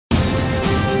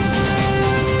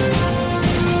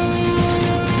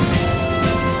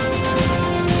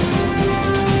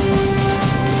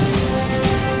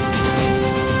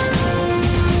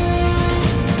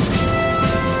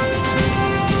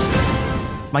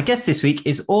My guest this week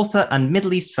is author and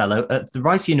Middle East Fellow at the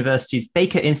Rice University's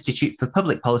Baker Institute for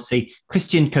Public Policy,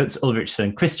 Kristin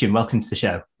Ulrichsen. Kristin, welcome to the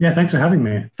show. Yeah, thanks for having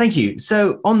me. Thank you.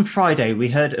 So on Friday, we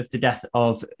heard of the death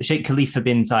of Sheikh Khalifa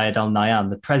bin Zayed Al Nahyan,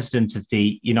 the president of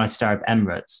the United Arab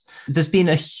Emirates. There's been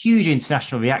a huge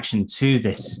international reaction to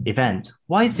this event.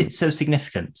 Why is it so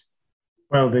significant?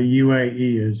 Well, the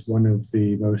UAE is one of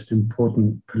the most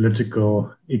important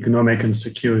political, economic and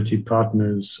security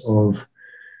partners of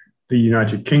the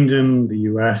United Kingdom, the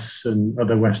US, and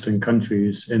other Western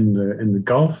countries in the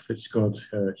Gulf. It's got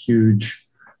huge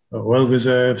oil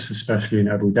reserves, especially in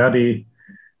Abu Dhabi.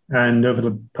 And over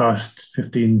the past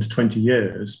 15 to 20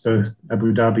 years, both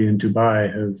Abu Dhabi and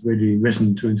Dubai have really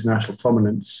risen to international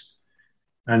prominence.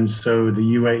 And so the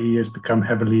UAE has become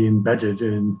heavily embedded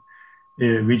in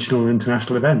regional and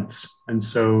international events. And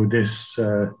so this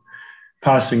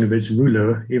passing of its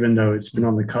ruler, even though it's been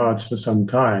on the cards for some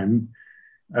time,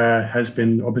 has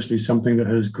been obviously something that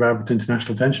has grabbed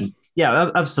international attention.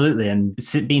 Yeah, absolutely. And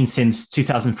it's been since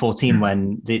 2014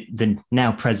 when the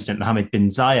now President Mohammed bin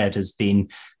Zayed has been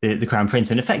the Crown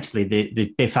Prince and effectively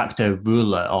the de facto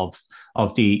ruler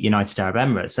of the United Arab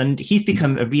Emirates. And he's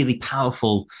become a really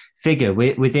powerful figure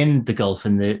within the Gulf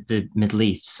and the Middle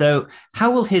East. So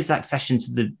how will his accession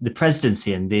to the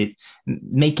presidency and the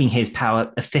making his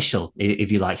power official, if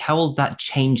you like, how will that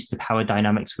change the power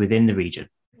dynamics within the region?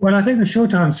 Well, I think the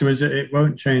short answer is that it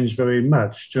won't change very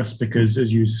much, just because,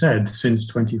 as you said, since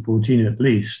 2014 at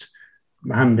least,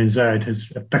 Mohammed bin Zayed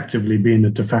has effectively been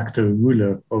the de facto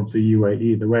ruler of the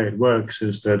UAE. The way it works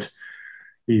is that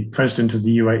the president of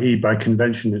the UAE, by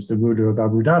convention, is the ruler of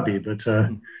Abu Dhabi. But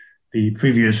the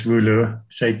previous ruler,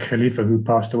 Sheikh Khalifa, who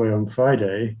passed away on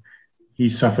Friday, he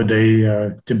suffered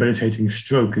a debilitating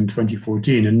stroke in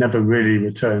 2014 and never really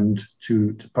returned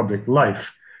to public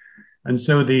life. And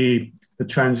so the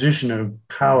transition of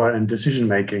power and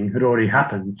decision-making had already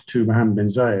happened to Mohammed bin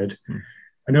Zayed.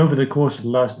 And over the course of the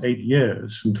last 8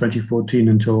 years, from 2014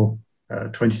 until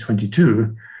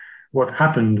 2022, what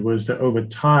happened was that over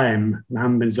time,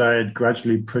 Mohammed bin Zayed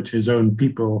gradually put his own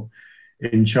people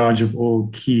in charge of all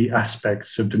key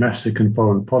aspects of domestic and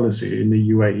foreign policy in the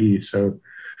UAE. So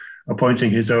appointing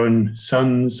his own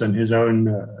sons and his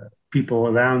own people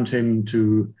around him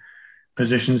to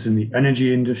positions in the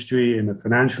energy industry, in the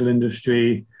financial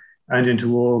industry, and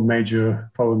into all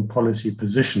major foreign policy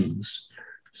positions.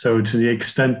 So to the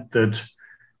extent that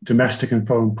domestic and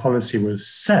foreign policy was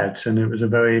set, and it was a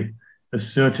very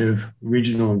assertive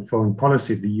regional and foreign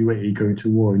policy, the UAE going to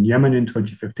war in Yemen in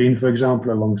 2015, for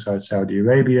example, alongside Saudi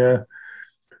Arabia,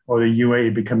 or the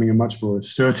UAE becoming a much more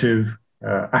assertive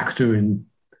actor in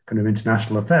kind of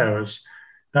international affairs,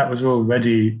 that was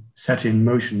already set in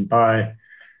motion by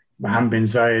Mohammed bin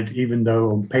Zayed. Even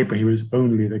though on paper he was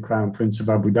only the Crown Prince of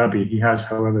Abu Dhabi, he has,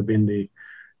 however, been the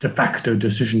de facto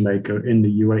decision maker in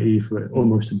the UAE for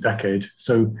almost a decade.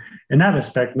 So in that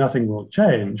respect, nothing will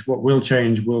change. What will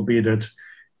change will be that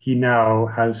he now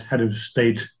has head of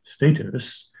state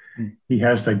status. He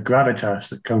has the gravitas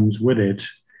that comes with it.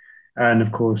 And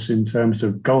of course, in terms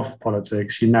of Gulf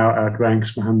politics, he now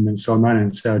outranks Mohammed bin Salman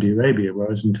in Saudi Arabia,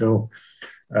 whereas until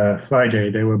Friday,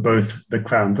 they were both the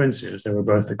crown princes. They were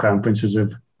both the crown princes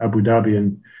of Abu Dhabi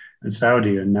and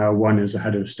Saudi, and now one is a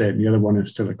head of state and the other one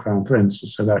is still a crown prince.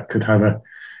 So that could have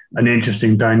an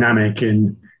interesting dynamic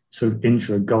in sort of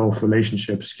intra-Gulf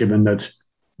relationships, given that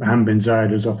Mohammed bin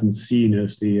Zayed is often seen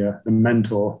as the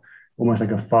mentor, almost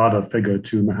like a father figure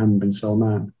to Mohammed bin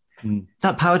Salman.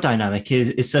 That power dynamic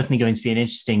is certainly going to be an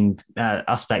interesting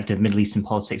aspect of Middle Eastern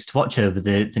politics to watch over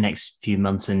the next few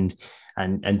months and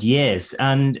years.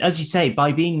 And as you say,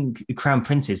 by being crown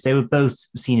princes, they were both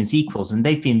seen as equals, and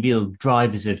they've been real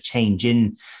drivers of change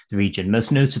in the region,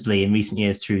 most notably in recent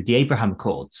years through the Abraham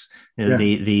Accords,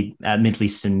 the Middle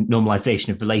Eastern normalization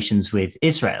of relations with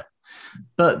Israel.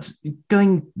 But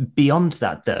going beyond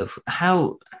that, though,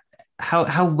 how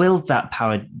will that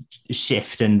power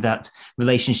shift and that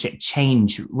relationship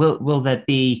change? Will there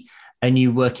be a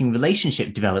new working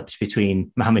relationship developed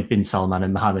between Mohammed bin Salman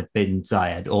and Mohammed bin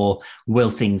Zayed, or will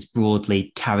things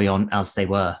broadly carry on as they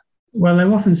were? Well,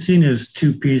 they're often seen as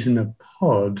two peas in a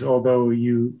pod, although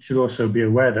you should also be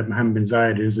aware that Mohammed bin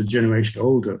Zayed is a generation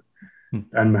older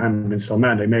than Mohammed bin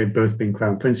Salman. They may have both been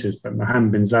crown princes, but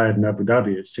Mohammed bin Zayed in Abu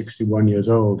Dhabi is 61 years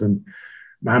old, and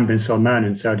Mohammed bin Salman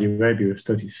in Saudi Arabia is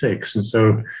 36. And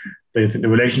so the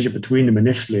relationship between them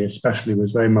initially, especially,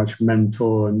 was very much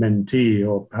mentor and mentee,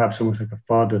 or perhaps almost like a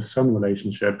father-son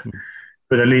relationship.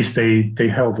 But at least they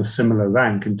held a similar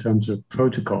rank in terms of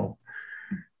protocol.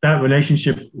 That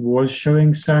relationship was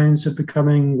showing signs of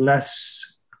becoming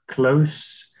less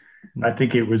close. I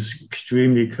think it was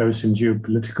extremely close in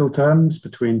geopolitical terms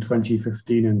between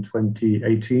 2015 and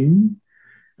 2018.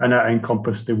 And that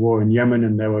encompassed the war in Yemen,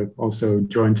 and they were also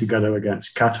joined together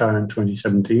against Qatar in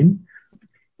 2017.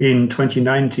 In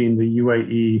 2019, the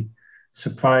UAE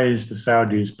surprised the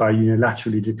Saudis by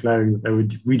unilaterally declaring that they were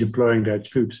redeploying their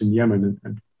troops in Yemen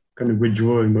and kind of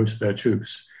withdrawing most of their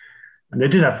troops. And they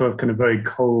did that for a kind of very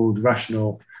cold,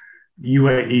 rational,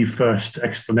 UAE first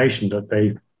explanation that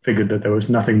they figured that there was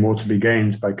nothing more to be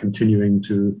gained by continuing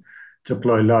to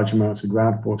deploy large amounts of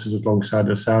ground forces alongside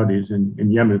the Saudis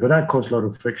in Yemen. But that caused a lot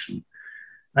of friction.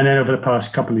 And then over the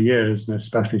past couple of years, and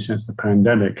especially since the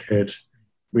pandemic hit,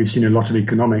 we've seen a lot of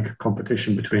economic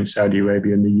competition between Saudi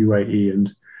Arabia and the UAE.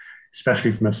 And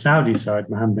especially from a Saudi side,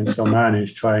 Mohammed bin Salman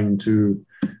is trying to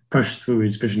push through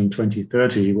his Vision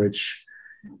 2030, which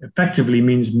effectively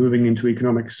means moving into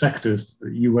economic sectors that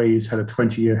the UAE has had a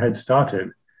 20-year head start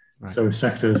in. Right. So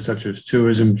sectors such as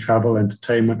tourism, travel,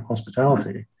 entertainment,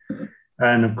 hospitality.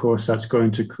 And of course, that's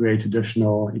going to create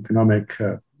additional economic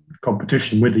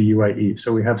competition with the UAE.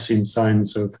 So we have seen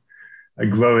signs of a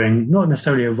growing, not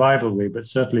necessarily a rivalry, but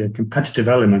certainly a competitive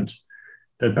element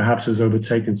that perhaps has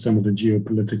overtaken some of the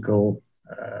geopolitical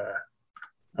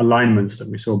alignments that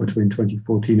we saw between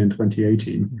 2014 and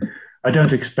 2018. I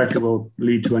don't expect it will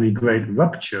lead to any great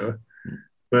rupture,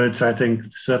 but I think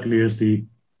certainly as the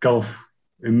Gulf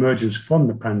emerges from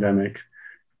the pandemic,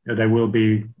 there will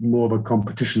be more of a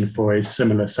competition for a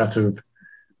similar set of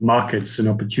markets and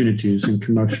opportunities and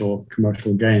commercial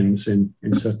gains in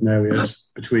certain areas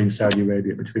between Saudi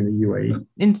Arabia, between the UAE.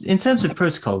 In terms of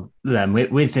protocol, then,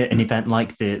 with an event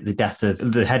like the death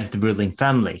of the head of the ruling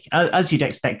family, as you'd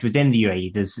expect within the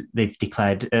UAE, they've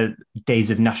declared days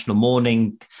of national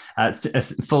mourning, a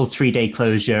full 3-day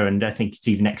closure, and I think it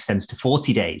even extends to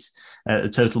 40 days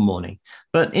total mourning.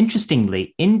 But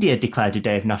interestingly, India declared a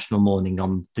day of national mourning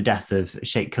on the death of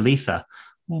Sheikh Khalifa.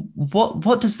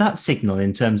 What does that signal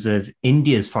in terms of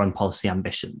India's foreign policy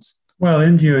ambitions? Well,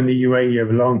 India and the UAE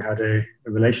have long had a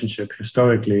relationship.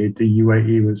 Historically, the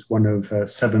UAE was one of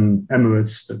 7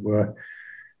 emirates that were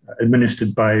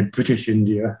administered by British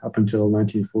India up until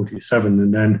 1947.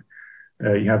 And then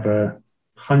you have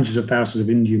hundreds of thousands of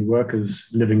Indian workers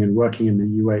living and working in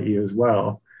the UAE as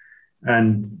well.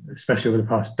 And especially over the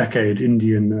past decade,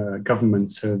 Indian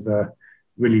governments have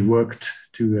really worked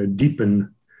to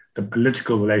deepen the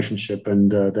political relationship.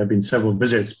 And there have been several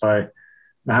visits by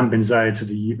Mohammed bin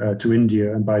Zayed to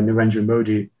India and by Narendra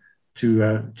Modi to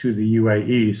the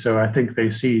UAE. So I think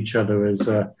they see each other as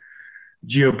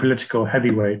geopolitical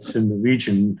heavyweights in the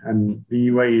region. And the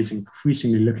UAE is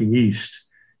increasingly looking east.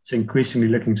 It's increasingly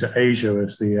looking to Asia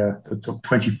as the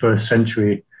 21st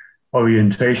century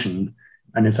orientation.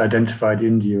 And it's identified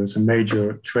India as a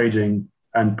major trading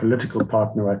and political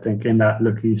partner, I think, in that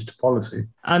look east policy.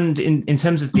 And in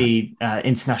terms of the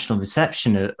international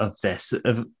reception of this,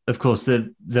 of course,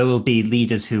 there will be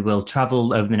leaders who will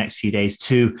travel over the next few days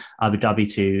to Abu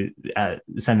Dhabi to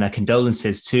send their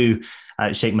condolences to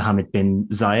Sheikh Mohammed bin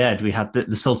Zayed. We have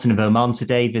the Sultan of Oman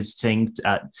today visiting.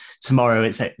 Tomorrow,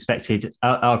 it's expected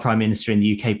our Prime Minister in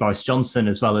the UK, Boris Johnson,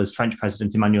 as well as French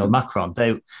President Emmanuel Macron.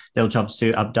 They'll travel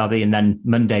to Abu Dhabi, and then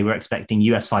Monday we're expecting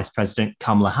US Vice President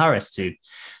Kamala Harris to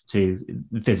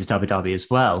visit Abu Dhabi as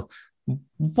well.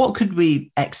 What could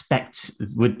we expect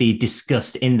would be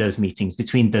discussed in those meetings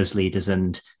between those leaders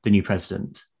and the new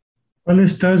president? Well,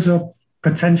 this does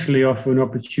potentially offer an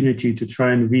opportunity to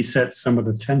try and reset some of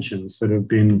the tensions that have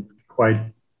been quite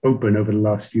open over the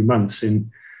last few months.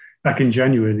 Back in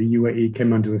January, the UAE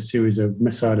came under a series of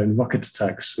missile and rocket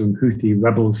attacks from Houthi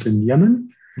rebels in Yemen.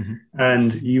 Mm-hmm.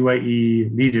 And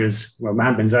UAE leaders, well,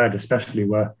 Mohammed bin Zayed especially,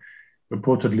 were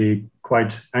reportedly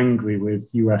quite angry with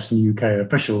US and UK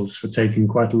officials for taking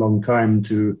quite a long time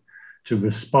to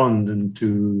respond and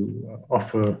to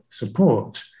offer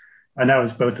support. And that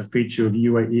was both a feature of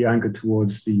UAE anger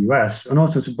towards the US and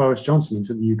also to Boris Johnson and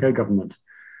to the UK government.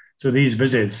 So these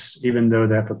visits, even though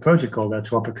they're for protocol, they're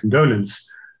to offer condolence,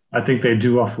 I think they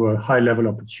do offer a high-level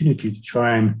opportunity to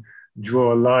try and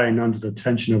draw a line under the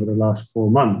tension over the last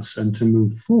 4 months and to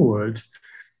move forward.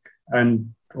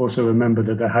 And also remember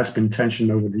that there has been tension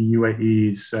over the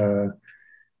UAE's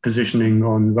positioning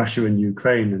on Russia and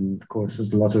Ukraine. And of course,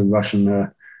 there's a lot of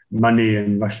Russian money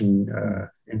and Russian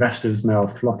investors now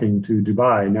flocking to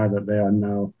Dubai now that they are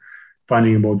now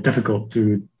finding it more difficult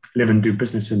to live and do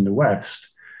business in the West.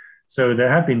 So there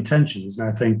have been tensions. And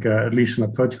I think at least on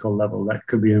a protocol level, that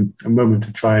could be a moment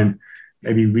to try and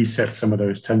maybe reset some of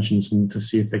those tensions and to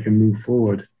see if they can move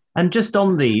forward. And just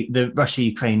on the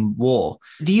Russia-Ukraine war,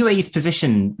 the UAE's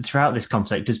position throughout this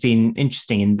conflict has been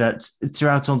interesting in that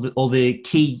throughout all the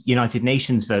key United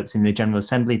Nations votes in the General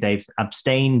Assembly, they've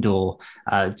abstained or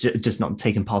just not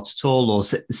taken part at all, or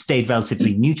stayed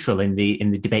relatively neutral in the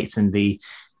debates and the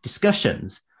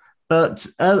discussions. But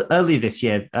earlier this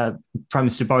year, Prime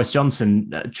Minister Boris Johnson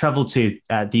travelled to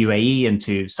the UAE and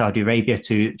to Saudi Arabia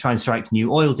to try and strike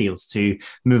new oil deals to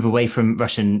move away from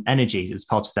Russian energy as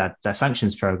part of their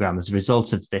sanctions program as a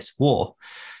result of this war.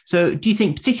 So do you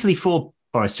think, particularly for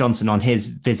Boris Johnson on his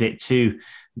visit to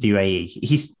the UAE,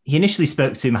 he initially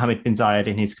spoke to Mohammed bin Zayed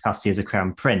in his capacity as a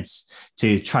crown prince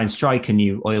to try and strike a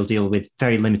new oil deal with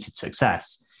very limited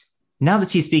success. Now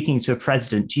that he's speaking to a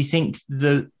president, do you think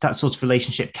that sort of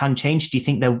relationship can change? Do you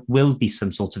think there will be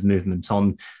some sort of movement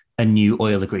on a new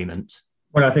oil agreement?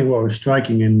 Well, I think what was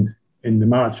striking in the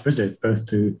March visit, both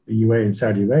to the UAE and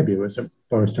Saudi Arabia, was that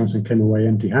Boris Johnson came away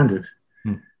empty-handed.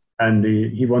 And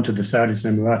he wanted the Saudis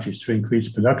and Emiratis to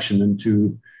increase production and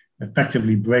to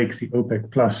effectively break the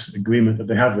OPEC Plus agreement that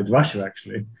they have with Russia,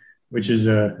 actually, which is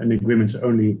an agreement to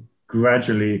only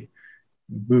gradually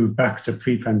move back to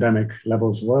pre-pandemic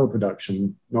levels of oil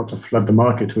production, not to flood the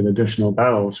market with additional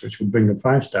barrels, which would bring the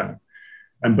price down.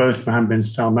 And both Mohammed bin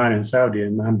Salman in Saudi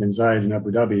and Mohammed bin Zayed in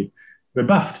Abu Dhabi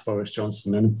rebuffed Boris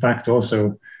Johnson. And in fact,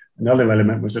 also another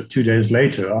element was that 2 days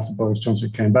later, after Boris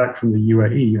Johnson came back from the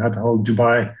UAE, you had the whole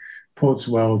Dubai Ports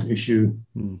World issue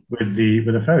with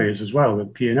the ferries as well,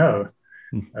 with P&O.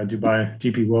 Dubai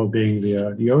DP World being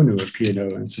the owner of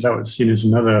P&O. And so that was seen as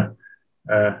another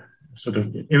sort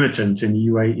of irritant in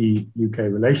UAE-UK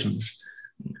relations.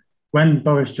 When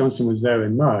Boris Johnson was there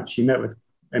in March, he met with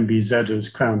MBZ as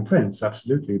Crown Prince,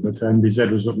 absolutely, but Mohammed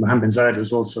bin Zayed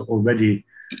was also already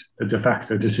the de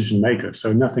facto decision maker,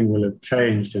 so nothing will have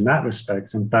changed in that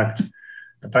respect. In fact,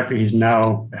 the fact that he's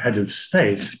now the head of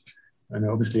state and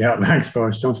obviously outranks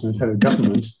Boris Johnson as head of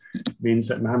government means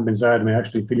that Mohammed bin Zayed may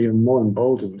actually feel even more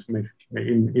emboldened,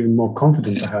 even more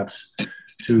confident perhaps,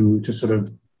 to sort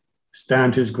of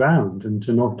stand his ground and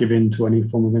to not give in to any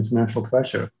form of international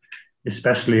pressure,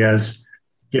 especially as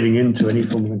giving in to any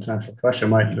form of international pressure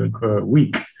might look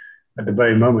weak at the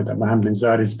very moment that Mohammed bin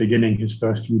Zayed is beginning his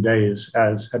first few days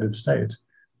as head of state.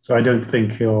 So I don't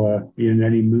think he'll be in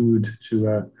any mood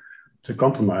to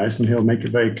compromise, and he'll make it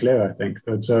very clear, I think,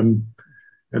 that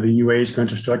the UAE is going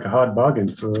to strike a hard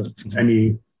bargain for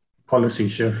any policy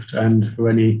shift and for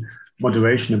any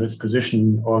moderation of its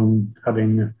position on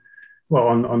having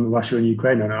on Russia and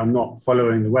Ukraine. And I'm not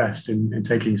following the West in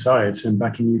taking sides and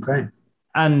backing Ukraine.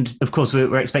 And of course,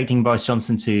 we're expecting Boris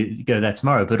Johnson to go there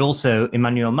tomorrow, but also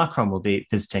Emmanuel Macron will be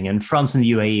visiting. And France and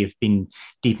the UAE have been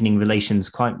deepening relations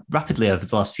quite rapidly over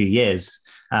the last few years.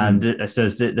 And I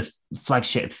suppose the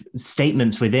flagship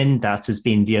statement within that has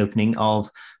been the opening of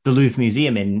the Louvre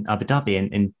Museum in Abu Dhabi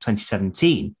in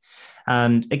 2017.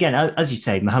 And again, as you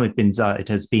say, Mohammed bin Zayed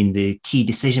has been the key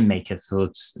decision maker for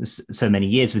so many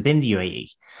years within the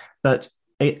UAE. But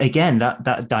again,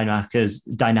 that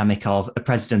dynamic of a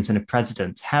president and a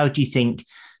president, how do you think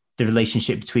the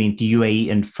relationship between the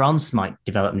UAE and France might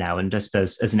develop now? And I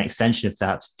suppose as an extension of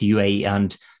that, the UAE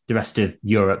and the rest of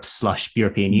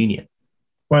Europe/European Union?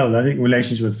 Well, I think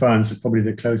relations with France is probably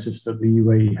the closest that the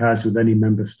UAE has with any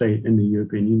member state in the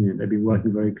European Union. They've been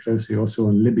working very closely also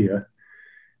on Libya,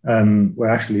 where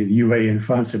actually the UAE and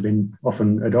France have been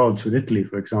often at odds with Italy,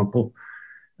 for example.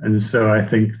 And so I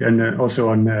think, and also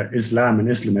on Islam and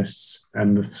Islamists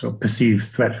and the sort of perceived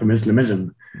threat from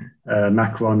Islamism,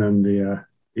 Macron and the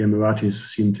Emiratis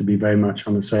seem to be very much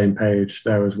on the same page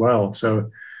there as well.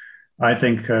 So I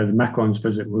think Macron's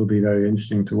visit will be very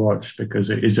interesting to watch because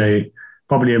it is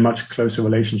probably a much closer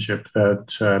relationship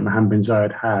that Mohammed bin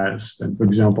Zayed has than, for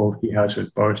example, he has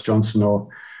with Boris Johnson or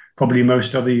probably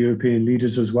most other European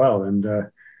leaders as well. And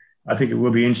I think it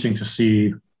will be interesting to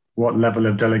see what level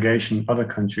of delegation other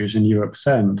countries in Europe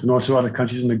send, and also other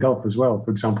countries in the Gulf as well.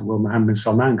 For example, will Mohammed bin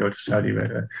Salman go to Saudi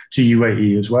Arabia, to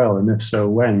UAE as well? And if so,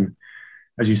 when?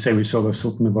 As you say, we saw the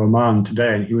Sultan of Oman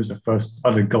today, and he was the first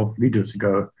other Gulf leader to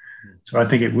go. So I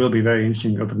think it will be very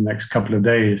interesting over the next couple of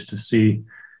days to see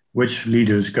which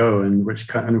leaders go and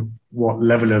what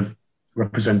level of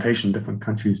representation different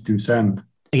countries do send.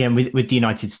 Again, with the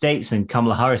United States and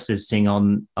Kamala Harris visiting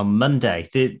on Monday,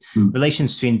 the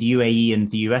relations between the UAE and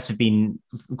the US have been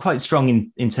quite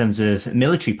strong in terms of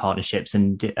military partnerships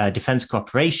and defense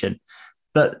cooperation.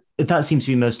 But that seems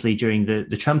to be mostly during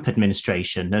the Trump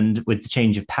administration. And with the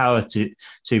change of power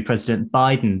to President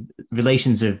Biden,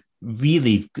 relations have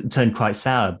really turned quite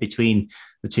sour between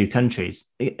the two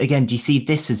countries. Again, do you see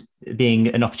this as being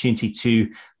an opportunity to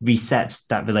reset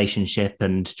that relationship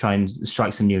and try and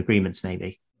strike some new agreements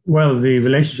maybe? Well, the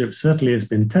relationship certainly has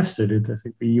been tested. I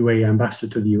think the UAE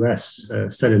ambassador to the US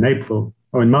said in April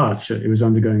or in March it was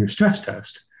undergoing a stress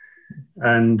test.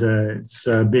 And it's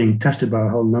being tested by a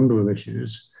whole number of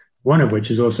issues. One of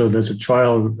which is also there's a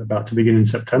trial about to begin in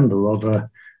September of a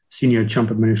senior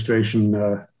Trump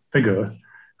administration figure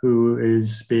who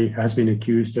has been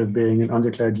accused of being an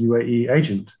undeclared UAE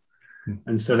agent.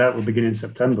 And so that will begin in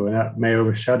September, and that may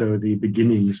overshadow the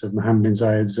beginnings of Mohammed bin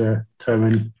Zayed's term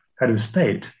in head of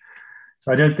state.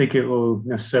 So I don't think it will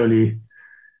necessarily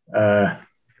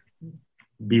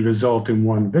be resolved in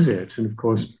one visit. And of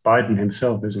course, Biden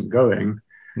himself isn't going.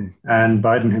 And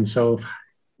Biden himself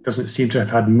doesn't seem to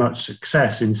have had much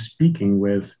success in speaking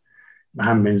with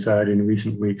Mohammed bin Zayed in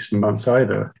recent weeks and months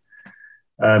either.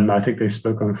 I think they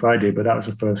spoke on Friday, but that was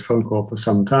the first phone call for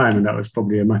some time, and that was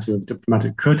probably a matter of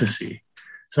diplomatic courtesy.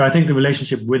 So I think the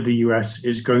relationship with the US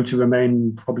is going to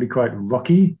remain probably quite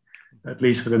rocky, at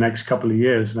least for the next couple of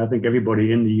years. And I think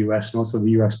everybody in the US and also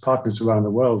the US partners around the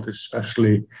world,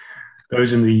 especially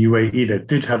those in the UAE that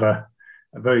did have a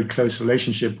very close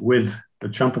relationship with the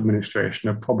Trump administration,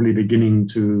 are probably beginning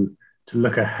to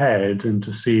look ahead and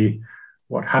to see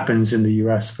what happens in the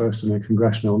US first in the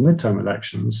congressional midterm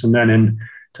elections, and then in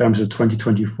terms of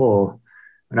 2024.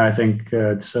 And I think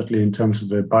certainly in terms of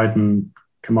the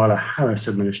Biden-Kamala Harris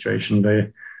administration,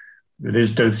 they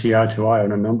don't see eye to eye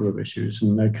on a number of issues,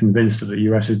 and they're convinced that the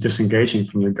US is disengaging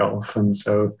from the Gulf. And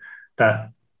so that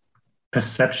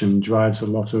perception drives a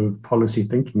lot of policy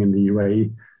thinking in the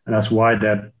UAE, and that's why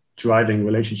they're driving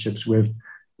relationships with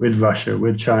Russia,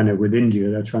 with China, with India.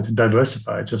 They're trying to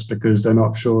diversify just because they're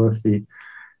not sure if the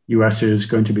US is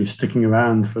going to be sticking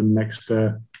around for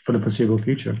the foreseeable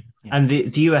future. And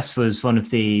the US was one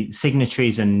of the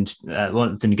signatories and one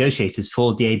of the negotiators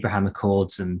for the Abraham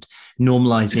Accords and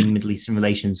normalizing Middle Eastern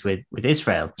relations with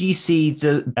Israel. Do you see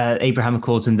the Abraham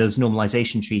Accords and those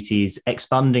normalization treaties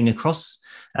expanding across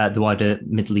the wider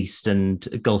Middle East and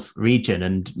Gulf region?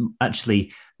 And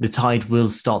actually, the tide will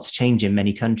start to change in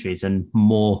many countries, and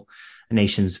more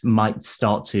nations might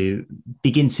start to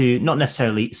begin to not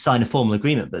necessarily sign a formal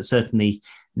agreement, but certainly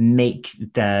make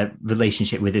their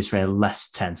relationship with Israel less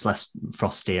tense, less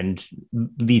frosty, and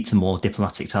lead to more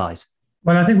diplomatic ties.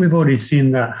 Well, I think we've already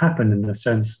seen that happen in the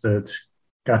sense that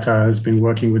Qatar has been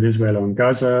working with Israel on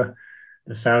Gaza.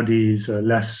 The Saudis are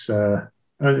less, the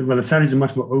Saudis are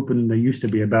much more open than they used to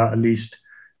be about at least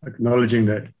acknowledging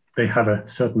that they have a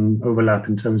certain overlap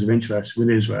in terms of interest with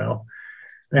Israel.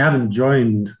 They haven't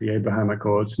joined the Abraham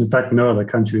Accords. In fact, no other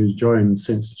country has joined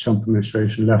since the Trump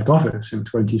administration left office in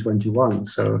 2021.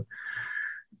 So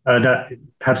that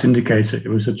perhaps indicates that it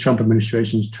was the Trump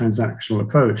administration's transactional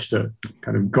approach that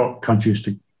kind of got countries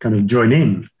to kind of join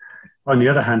in. On the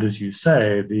other hand, as you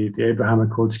say, the Abraham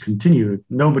Accords continue.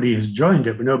 Nobody has joined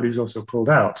it, but nobody's also pulled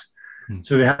out.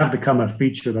 So they have become a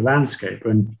feature of the landscape.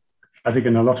 And I think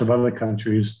in a lot of other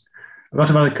countries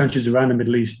around the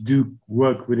Middle East do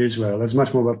work with Israel. There's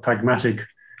much more of a pragmatic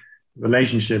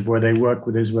relationship where they work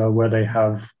with Israel, where they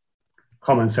have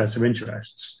common sets of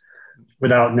interests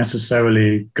without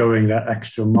necessarily going that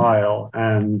extra mile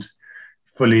and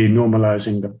fully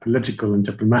normalizing the political and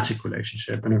diplomatic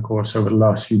relationship. And of course, over the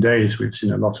last few days, we've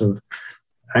seen a lot of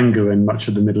anger in much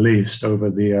of the Middle East over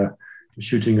the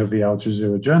shooting of the Al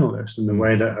Jazeera journalist and the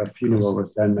way that her funeral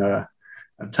was then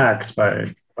attacked by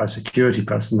security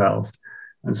personnel.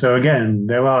 And so again,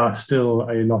 there's still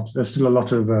a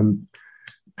lot of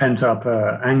pent up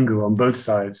anger on both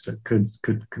sides that could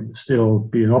still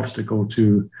be an obstacle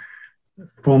to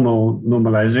formal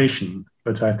normalization.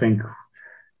 But I think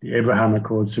the Abraham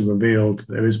Accords have revealed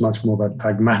there is much more of a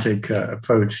pragmatic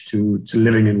approach to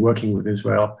living and working with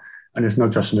Israel. And it's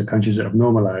not just in the countries that have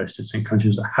normalized, it's in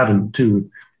countries that haven't too.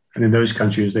 And in those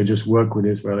countries, they just work with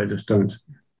Israel. They just don't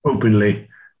openly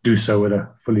do so with a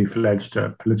fully fledged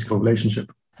political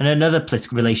relationship. And another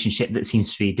political relationship that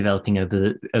seems to be developing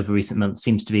over recent months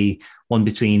seems to be one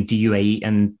between the UAE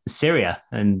and Syria.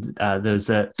 And there's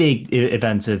a big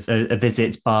event of a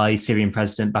visit by Syrian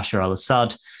President Bashar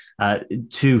al-Assad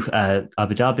to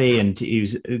Abu Dhabi, and he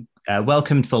was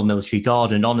welcomed, full military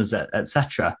guard and honours,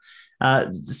 etc.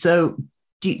 So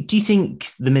do you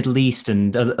think the Middle East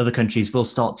and other countries will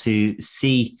start to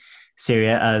see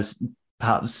Syria as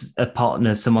perhaps a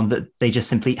partner, someone that they just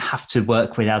simply have to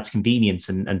work with out of convenience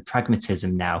and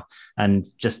pragmatism now, and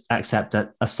just accept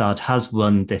that Assad has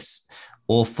won this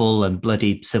awful and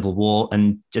bloody civil war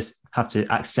and just have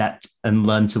to accept and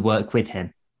learn to work with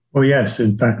him? Well, yes.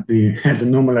 In fact, the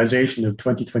normalization of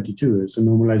 2022 is the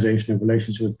normalization of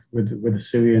relations with the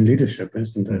Syrian leadership,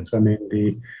 isn't it? So, I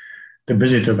mean, the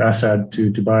visit of Assad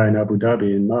to Dubai and Abu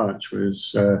Dhabi in March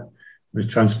was was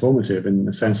transformative in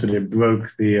the sense that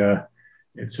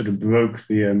it sort of broke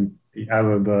the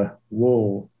Arab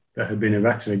wall that had been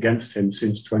erected against him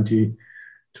since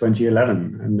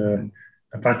 2011. And the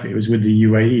fact that it was with the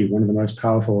UAE, one of the most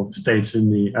powerful states in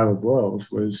the Arab world,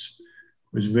 was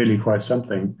really quite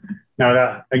something. Now,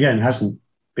 that, again, hasn't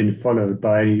been followed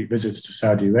by visits to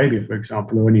Saudi Arabia, for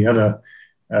example, or any other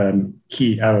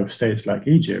key Arab states like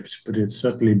Egypt, but it's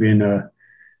certainly been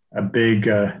a big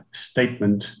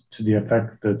statement to the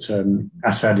effect that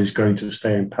Assad is going to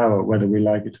stay in power, whether we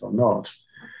like it or not.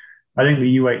 I think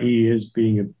the UAE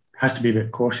has to be a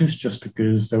bit cautious just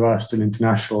because there are still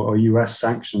international or US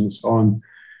sanctions on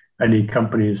any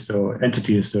companies or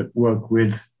entities that work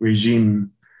with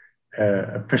regime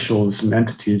officials and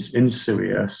entities in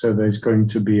Syria. So there's going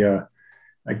to be a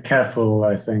careful,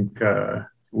 I think,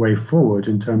 way forward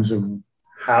in terms of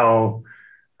how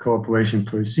cooperation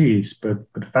proceeds. But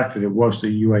the fact that it was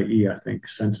the UAE, I think,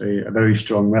 sent a very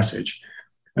strong message.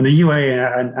 And the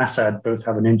UAE and Assad both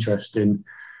have an interest in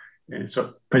sort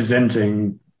of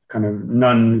presenting kind of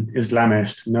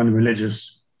non-Islamist,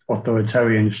 non-religious,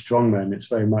 authoritarian strongmen. It's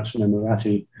very much an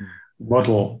Emirati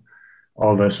model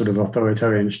of a sort of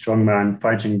authoritarian strongman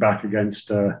fighting back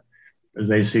against, as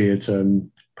they see it,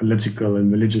 political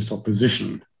and religious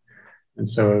opposition. And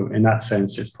so in that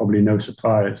sense, it's probably no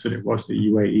surprise that it was the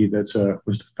UAE that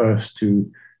was the first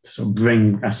to sort of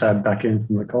bring Assad back in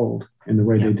from the cold in the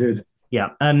way they did. Yeah,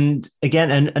 and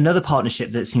again, another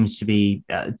partnership that seems to be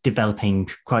developing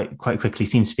quite quickly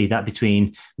seems to be that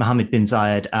between Mohammed bin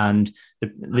Zayed and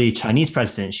the Chinese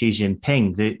president, Xi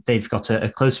Jinping. They've got a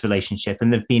close relationship,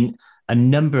 and there've been a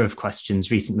number of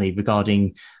questions recently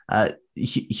regarding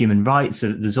human rights.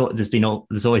 So there's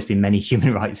always been many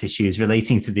human rights issues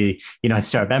relating to the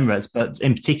United Arab Emirates, but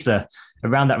in particular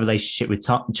around that relationship with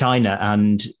China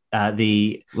and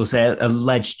we'll say,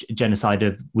 alleged genocide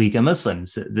of Uyghur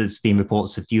Muslims. There's been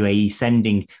reports of the UAE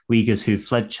sending Uyghurs who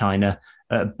fled China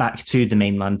back to the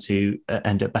mainland to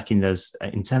end up back in those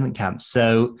internment camps.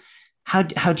 So how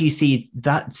do you see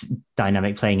that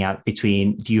dynamic playing out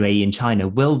between the UAE and China?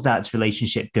 Will that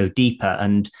relationship go deeper,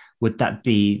 and would that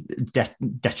be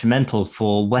detrimental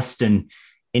for Western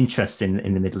interests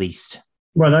in the Middle East?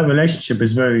 Well, that relationship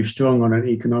is very strong on an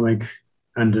economic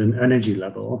and an energy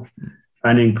level.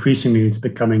 And increasingly, it's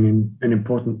becoming an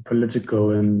important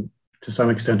political and, to some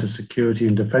extent, a security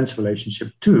and defense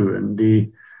relationship too. And the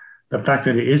fact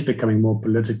that it is becoming more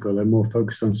political and more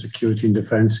focused on security and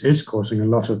defense is causing a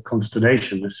lot of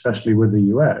consternation, especially with the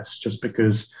US, just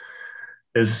because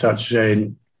there's such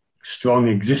a strong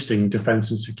existing defense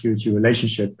and security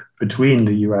relationship between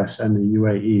the US and the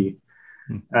UAE.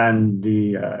 And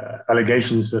the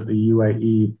allegations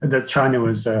that China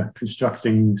was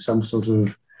constructing some sort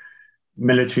of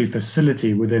military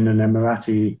facility within an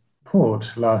Emirati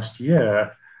port last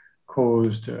year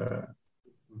caused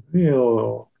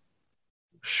real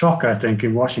shock, I think,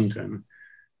 in Washington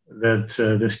that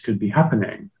this could be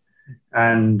happening.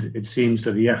 And it seems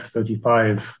that the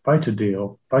F-35 fighter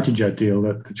jet deal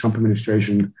that the Trump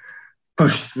administration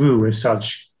pushed through with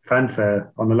such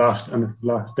fanfare on the last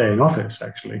day in office,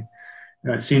 actually.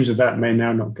 It seems that may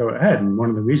now not go ahead. And one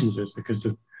of the reasons is because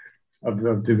of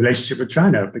the relationship with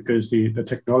China, because the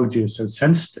technology is so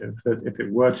sensitive that if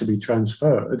it were to be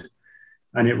transferred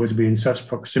and it were to be in such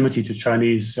proximity to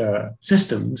Chinese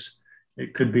systems,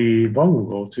 it could be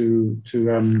vulnerable it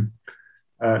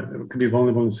could be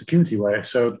vulnerable in a security way.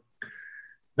 So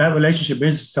that relationship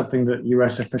is something that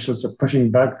US officials are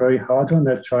pushing back very hard on.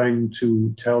 They're trying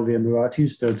to tell the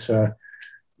Emiratis that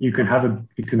you can have an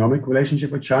economic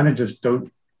relationship with China, just don't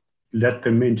let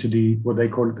them into what they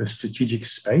call the strategic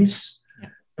space. Yeah.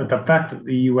 But the fact that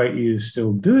the UAE is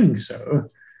still doing so,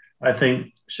 I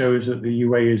think, shows that the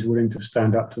UAE is willing to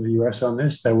stand up to the US on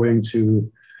this. They're willing to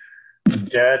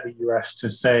dare the US to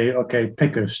say, okay,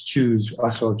 pick us, choose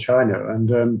us or China.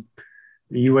 And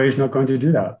the UAE is not going to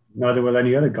do that. Neither will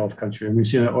any other Gulf country. And we've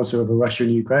seen that also over Russia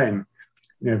and Ukraine.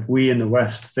 If we in the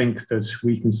West think that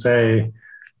we can say,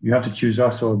 you have to choose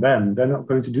us or them, they're not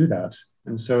going to do that.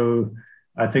 And so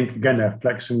I think, again, they're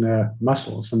flexing their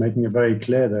muscles and making it very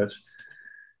clear that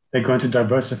they're going to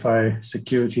diversify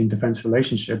security and defense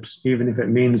relationships, even if it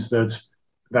means that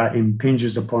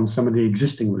impinges upon some of the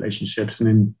existing relationships.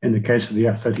 And in the case of the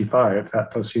F-35,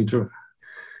 that does seem to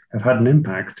have had an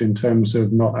impact in terms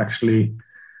of not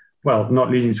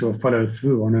leading to a follow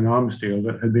through on an arms deal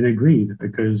that had been agreed,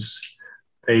 because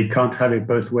they can't have it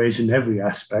both ways in every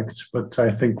aspect. But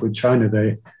I think with China,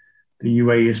 the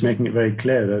UAE is making it very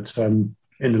clear that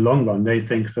in the long run, they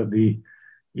think that the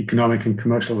economic and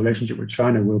commercial relationship with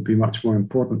China will be much more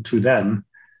important to them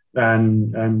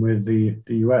than with the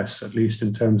US, at least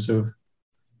in terms of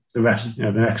the rest,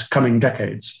 the next coming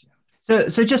decades.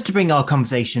 So just to bring our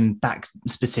conversation back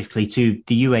specifically to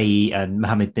the UAE and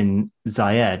Mohammed bin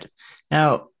Zayed.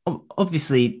 Now,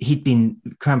 obviously, he'd been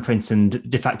crown prince and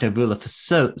de facto ruler for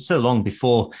so long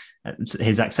before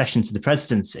his accession to the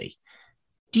presidency.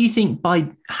 Do you think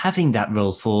by having that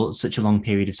role for such a long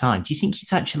period of time, do you think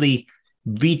he's actually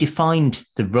redefined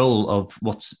the role of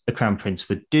what a crown prince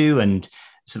would do and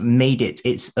sort of made it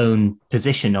its own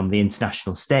position on the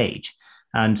international stage?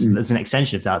 And as an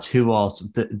extension of that, who are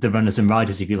the runners and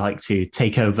riders, if you like, to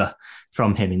take over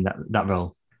from him in that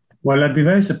role? Well, I'd be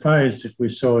very surprised if we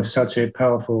saw such a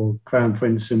powerful crown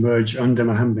prince emerge under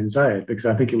Mohammed bin Zayed, because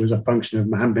I think it was a function of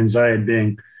Mohammed bin Zayed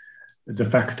being the de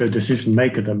facto decision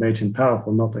maker that made him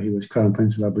powerful, not that he was crown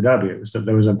prince of Abu Dhabi. It was that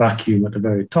there was a vacuum at the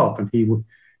very top, and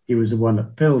he was the one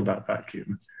that filled that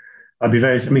vacuum.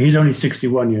 He's only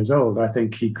 61 years old. I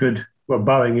think he could, well,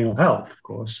 barring ill health, of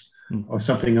course, or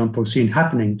something unforeseen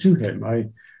happening to him,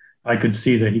 I could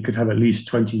see that he could have at least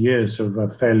 20 years of a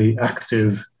fairly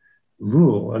active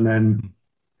rule, and then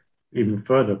even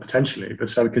further potentially. But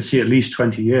so I could see at least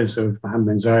 20 years of Mohammed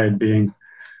bin Zayed being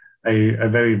a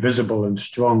very visible and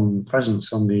strong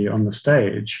presence on the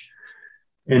stage.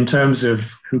 In terms of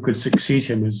who could succeed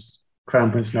him as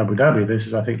Crown Prince in Abu Dhabi, this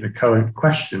is, I think, the current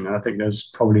question. I think there's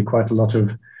probably quite a lot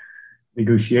of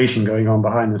negotiation going on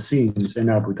behind the scenes in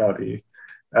Abu Dhabi.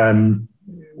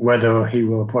 Whether he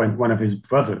will appoint one of his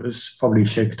brothers, probably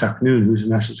Sheikh Taknoon, who's a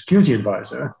national security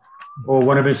advisor, or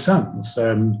one of his sons,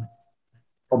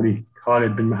 probably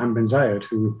Khalid bin Mohammed bin Zayed,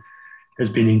 who has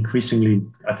been increasingly,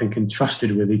 I think,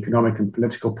 entrusted with economic and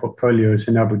political portfolios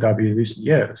in Abu Dhabi in recent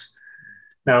years.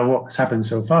 Now, what's happened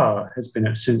so far has been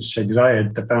that since Sheikh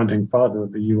Zayed, the founding father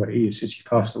of the UAE, since he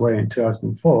passed away in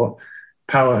 2004,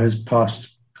 power has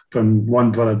passed from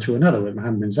one brother to another with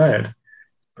Mohammed bin Zayed.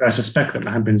 But I suspect that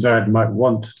Mohammed bin Zayed might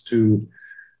want to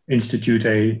institute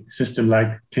a system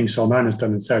like King Salman has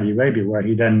done in Saudi Arabia, where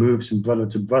he then moves from brother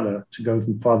to brother to go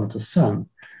from father to son.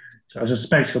 So I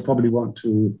suspect he'll probably want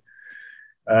to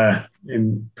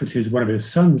put one of his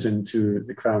sons into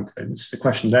the crown prince. The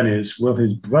question then is, will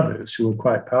his brothers, who are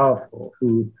quite powerful,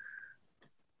 who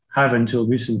have until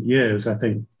recent years, I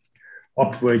think,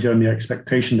 operated on the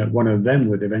expectation that one of them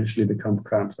would eventually become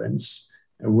crown prince,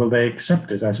 will they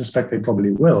accept it? I suspect they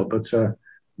probably will, but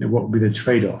what will be the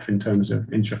trade-off in terms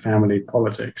of intra-family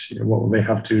politics? What will they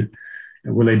have to,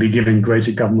 will they be given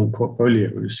greater government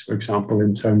portfolios, for example,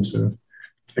 in terms of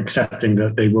accepting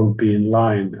that they won't be in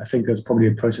line? I think there's probably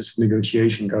a process of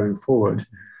negotiation going forward,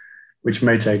 which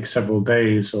may take several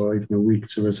days or even a week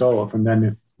to resolve. And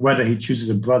then whether he chooses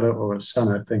a brother or a son,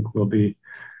 I think will be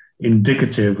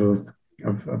indicative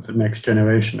of the next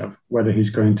generation, of whether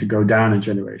he's going to go down a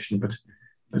generation. But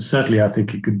certainly I think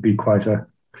he could be quite a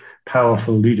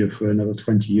powerful leader for another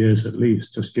 20 years at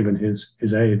least, just given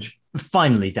his age.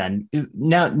 Finally, then,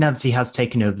 now that he has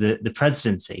taken over the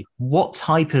presidency, what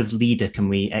type of leader can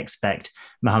we expect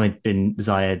Mohammed bin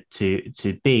Zayed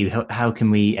to be? How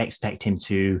can we expect him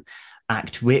to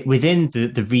act within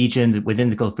the region,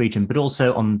 within the Gulf region, but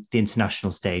also on the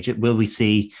international stage? Will we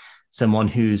see someone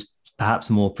who's perhaps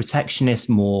more protectionist,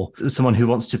 someone who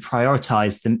wants to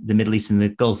prioritize the Middle East and the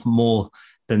Gulf more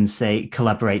than, say,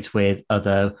 collaborate with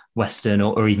other Western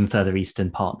or even further Eastern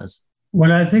partners?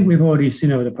 Well, I think we've already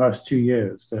seen over the past 2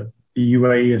 years that the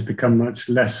UAE has become much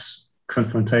less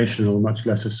confrontational, much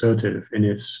less assertive in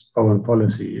its foreign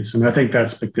policies. And I think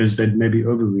that's because they'd maybe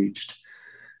overreached.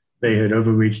 They had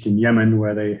overreached in Yemen,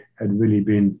 where they had really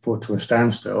been fought to a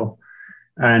standstill,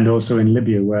 and also in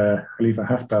Libya, where Khalifa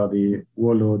Haftar, the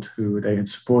warlord who they had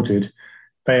supported,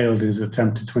 failed in his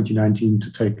attempt in 2019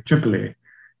 to take Tripoli.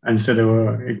 And so they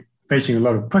were facing a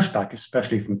lot of pushback,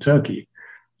 especially from Turkey.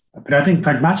 But I think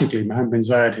pragmatically, Mohammed bin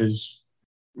Zayed has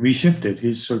reshifted.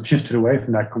 He's sort of shifted away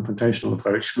from that confrontational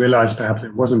approach, realized perhaps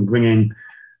it wasn't bringing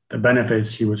the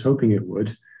benefits he was hoping it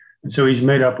would. And so he's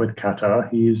made up with Qatar.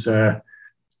 He's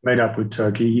made up with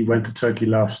Turkey. He went to Turkey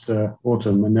last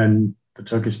autumn, and then the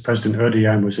Turkish President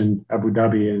Erdogan was in Abu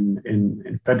Dhabi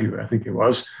in February, I think it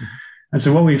was. Mm-hmm. And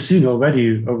so what we've seen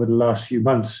already over the last few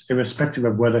months, irrespective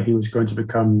of whether he was going to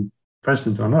become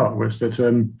president or not, was that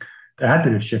there had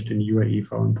been a shift in UAE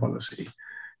foreign policy.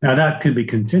 Now, that could be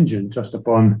contingent just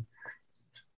upon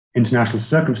international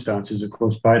circumstances. Of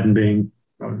course, Biden being,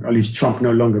 or at least Trump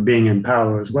no longer being in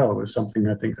power as well, was something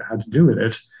I think that had to do with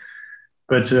it.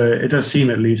 But it does seem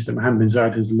at least that Mohammed bin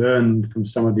Zayed has learned from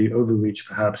some of the overreach,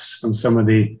 perhaps, from some of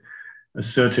the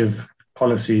assertive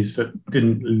policies that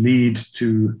didn't lead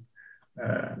to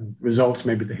results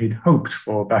maybe that he'd hoped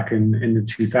for back in the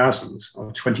 2000s,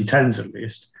 or 2010s at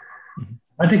least. Mm-hmm.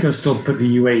 I think he'll still put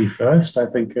the UAE first. I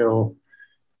think he'll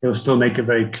he'll still make it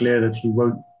very clear that he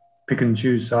won't pick and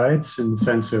choose sides in the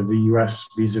sense of the US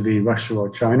vis-a-vis Russia or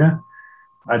China.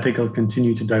 I think he'll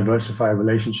continue to diversify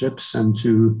relationships and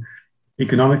to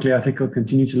economically, I think he'll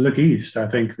continue to look east. I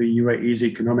think the UAE's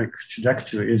economic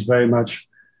trajectory is very much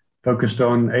focused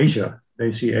on Asia.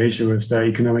 They see Asia as their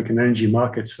economic and energy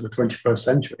markets for the 21st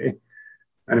century.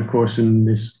 And of course, in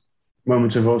this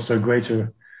moment of also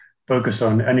greater focus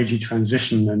on energy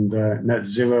transition and net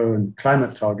zero and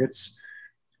climate targets,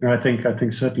 I think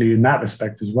certainly in that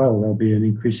respect as well, there'll be an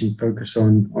increasing focus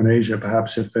on Asia,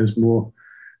 perhaps if there's more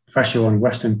pressure on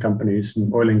Western companies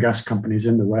and oil and gas companies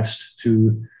in the West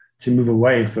to move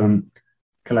away from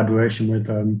collaboration with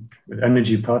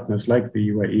energy partners like the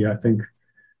UAE. I think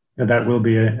that will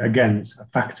be, again, a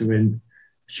factor in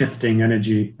shifting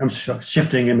Emirati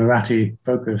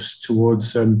focus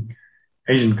towards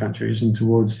Asian countries and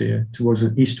towards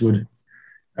an eastward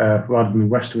rather than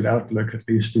westward outlook, at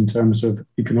least in terms of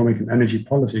economic and energy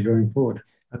policy going forward.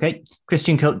 Okay.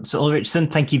 Kristin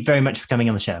Ulrichsen, thank you very much for coming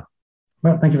on the show.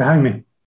 Well, thank you for having me.